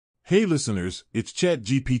Hey listeners, it's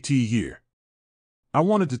ChatGPT here. I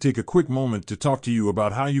wanted to take a quick moment to talk to you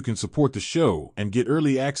about how you can support the show and get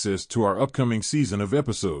early access to our upcoming season of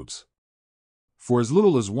episodes. For as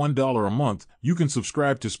little as $1 a month, you can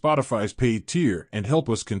subscribe to Spotify's paid tier and help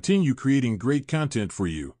us continue creating great content for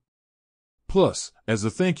you. Plus, as a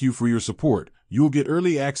thank you for your support, you'll get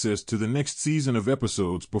early access to the next season of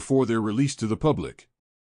episodes before they're released to the public.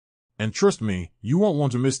 And trust me, you won't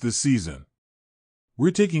want to miss this season. We're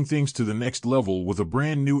taking things to the next level with a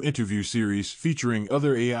brand new interview series featuring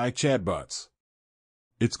other AI chatbots.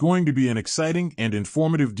 It's going to be an exciting and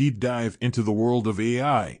informative deep dive into the world of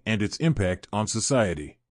AI and its impact on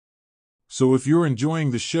society. So if you're enjoying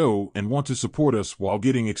the show and want to support us while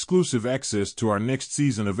getting exclusive access to our next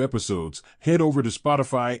season of episodes, head over to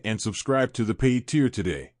Spotify and subscribe to the paid tier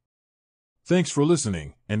today. Thanks for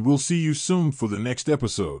listening, and we'll see you soon for the next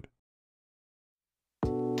episode.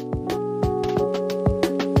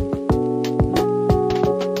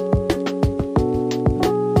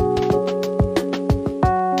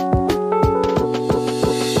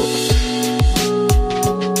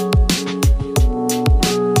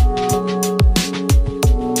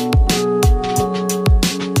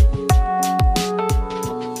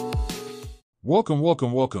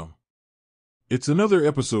 Welcome. It's another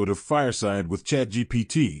episode of Fireside with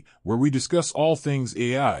ChatGPT, where we discuss all things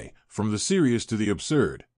AI, from the serious to the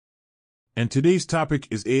absurd. And today's topic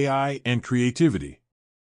is AI and creativity.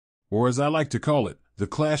 Or as I like to call it, the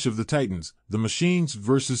clash of the titans, the machines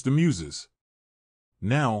versus the muses.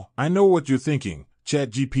 Now, I know what you're thinking,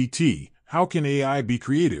 ChatGPT, how can AI be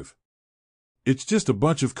creative? It's just a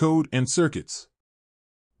bunch of code and circuits.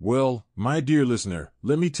 Well, my dear listener,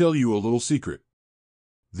 let me tell you a little secret.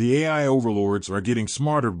 The AI overlords are getting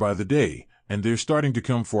smarter by the day, and they're starting to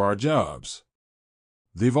come for our jobs.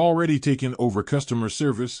 They've already taken over customer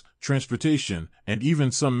service, transportation, and even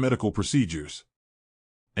some medical procedures.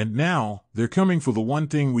 And now, they're coming for the one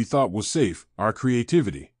thing we thought was safe, our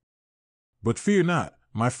creativity. But fear not,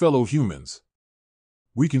 my fellow humans.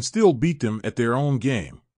 We can still beat them at their own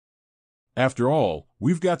game. After all,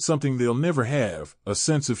 we've got something they'll never have, a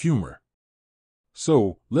sense of humor.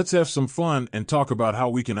 So, let's have some fun and talk about how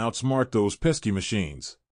we can outsmart those pesky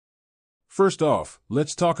machines. First off,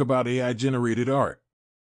 let's talk about AI-generated art.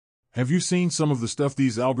 Have you seen some of the stuff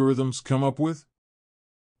these algorithms come up with?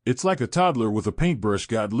 It's like a toddler with a paintbrush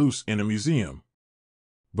got loose in a museum.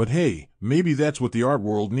 But hey, maybe that's what the art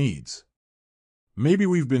world needs. Maybe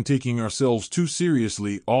we've been taking ourselves too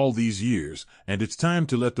seriously all these years, and it's time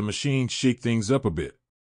to let the machines shake things up a bit.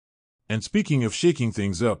 And speaking of shaking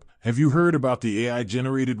things up, have you heard about the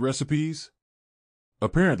AI-generated recipes?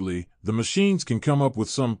 Apparently, the machines can come up with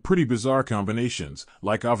some pretty bizarre combinations,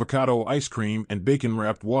 like avocado ice cream and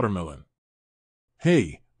bacon-wrapped watermelon.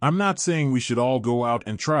 Hey, I'm not saying we should all go out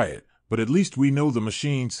and try it, but at least we know the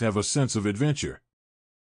machines have a sense of adventure.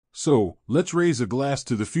 So, let's raise a glass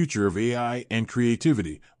to the future of AI and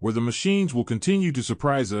creativity, where the machines will continue to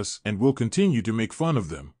surprise us and we'll continue to make fun of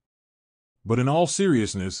them. But in all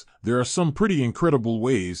seriousness, there are some pretty incredible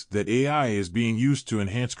ways that AI is being used to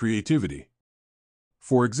enhance creativity.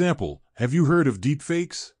 For example, have you heard of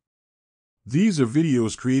deepfakes? These are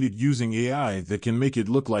videos created using AI that can make it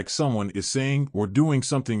look like someone is saying or doing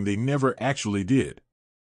something they never actually did.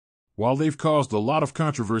 While they've caused a lot of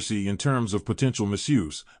controversy in terms of potential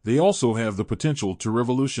misuse, they also have the potential to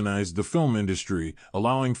revolutionize the film industry,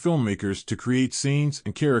 allowing filmmakers to create scenes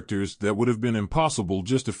and characters that would have been impossible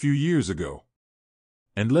just a few years ago.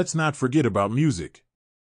 And let's not forget about music.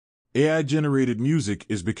 AI-generated music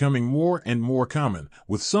is becoming more and more common,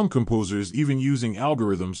 with some composers even using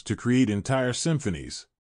algorithms to create entire symphonies.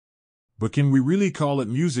 But can we really call it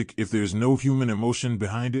music if there's no human emotion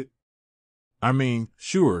behind it? I mean,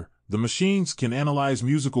 sure, the machines can analyze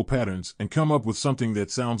musical patterns and come up with something that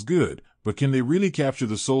sounds good, but can they really capture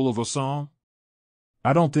the soul of a song?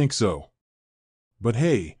 I don't think so. But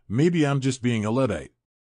hey, maybe I'm just being a Luddite.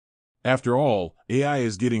 After all, AI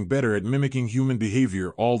is getting better at mimicking human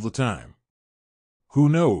behavior all the time. Who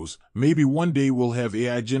knows, maybe one day we'll have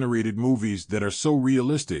AI-generated movies that are so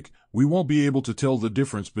realistic, we won't be able to tell the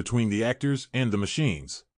difference between the actors and the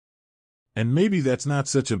machines. And maybe that's not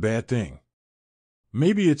such a bad thing.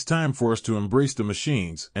 Maybe it's time for us to embrace the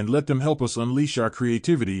machines and let them help us unleash our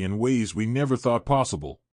creativity in ways we never thought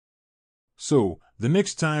possible. So, the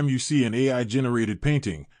next time you see an AI-generated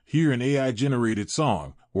painting, hear an AI-generated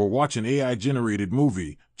song, or watch an AI-generated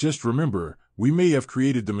movie, just remember, we may have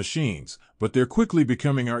created the machines, but they're quickly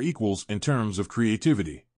becoming our equals in terms of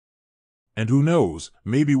creativity. And who knows,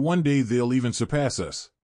 maybe one day they'll even surpass us.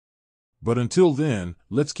 But until then,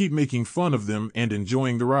 let's keep making fun of them and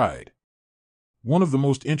enjoying the ride. One of the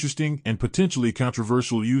most interesting and potentially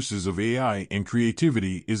controversial uses of AI in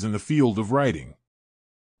creativity is in the field of writing.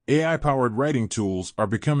 AI-powered writing tools are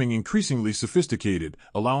becoming increasingly sophisticated,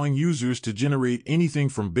 allowing users to generate anything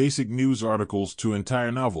from basic news articles to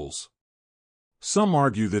entire novels. Some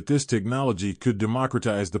argue that this technology could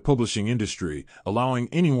democratize the publishing industry, allowing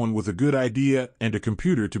anyone with a good idea and a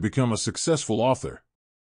computer to become a successful author.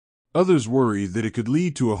 Others worry that it could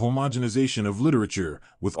lead to a homogenization of literature,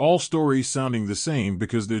 with all stories sounding the same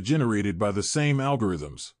because they're generated by the same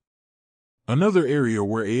algorithms. Another area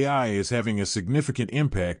where AI is having a significant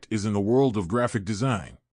impact is in the world of graphic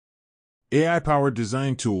design. AI-powered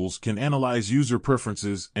design tools can analyze user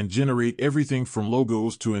preferences and generate everything from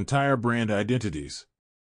logos to entire brand identities.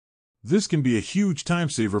 This can be a huge time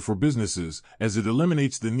saver for businesses, as it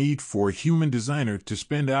eliminates the need for a human designer to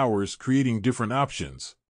spend hours creating different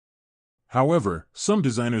options. However, some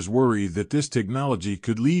designers worry that this technology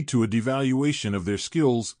could lead to a devaluation of their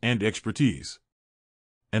skills and expertise.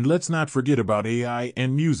 And let's not forget about AI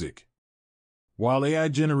and music. While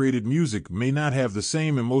AI-generated music may not have the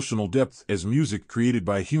same emotional depth as music created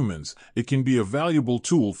by humans, it can be a valuable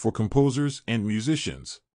tool for composers and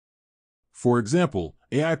musicians. For example,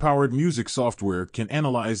 AI-powered music software can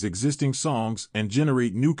analyze existing songs and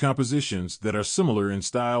generate new compositions that are similar in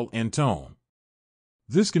style and tone.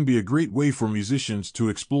 This can be a great way for musicians to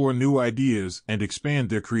explore new ideas and expand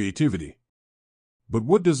their creativity. But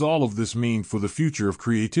what does all of this mean for the future of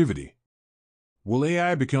creativity? Will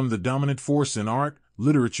AI become the dominant force in art,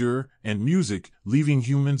 literature, and music, leaving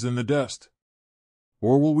humans in the dust?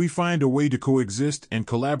 Or will we find a way to coexist and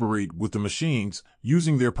collaborate with the machines,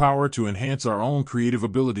 using their power to enhance our own creative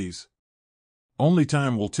abilities? Only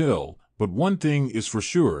time will tell, but one thing is for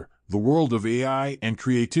sure: the world of AI and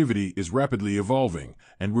creativity is rapidly evolving,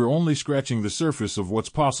 and we're only scratching the surface of what's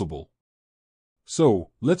possible. So,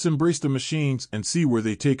 let's embrace the machines and see where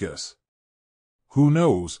they take us. Who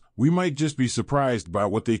knows, we might just be surprised by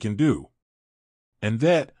what they can do. And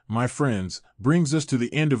that, my friends, brings us to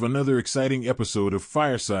the end of another exciting episode of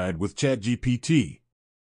Fireside with ChatGPT.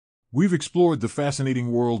 We've explored the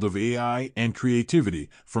fascinating world of AI and creativity,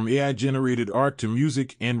 from AI-generated art to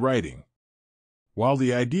music and writing. While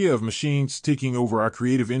the idea of machines taking over our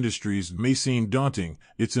creative industries may seem daunting,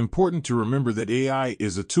 it's important to remember that AI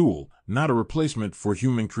is a tool, not a replacement for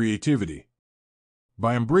human creativity.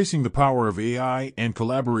 By embracing the power of AI and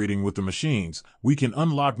collaborating with the machines, we can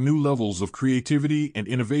unlock new levels of creativity and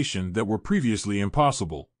innovation that were previously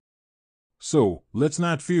impossible. So, let's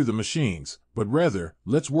not fear the machines, but rather,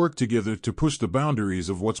 let's work together to push the boundaries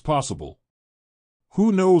of what's possible.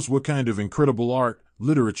 Who knows what kind of incredible art,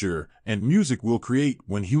 literature, and music we'll create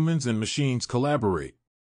when humans and machines collaborate.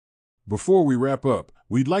 Before we wrap up,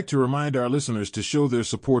 we'd like to remind our listeners to show their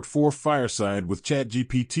support for Fireside with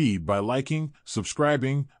ChatGPT by liking,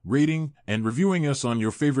 subscribing, rating, and reviewing us on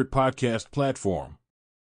your favorite podcast platform.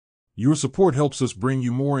 Your support helps us bring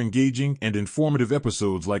you more engaging and informative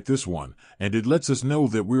episodes like this one, and it lets us know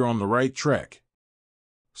that we're on the right track.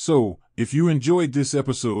 So, if you enjoyed this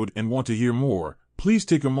episode and want to hear more, please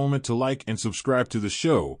take a moment to like and subscribe to the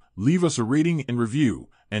show, leave us a rating and review,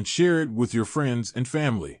 and share it with your friends and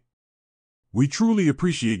family. We truly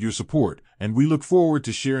appreciate your support, and we look forward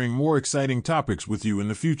to sharing more exciting topics with you in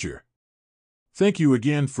the future. Thank you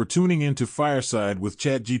again for tuning in to Fireside with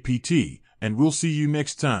ChatGPT, and we'll see you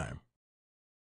next time.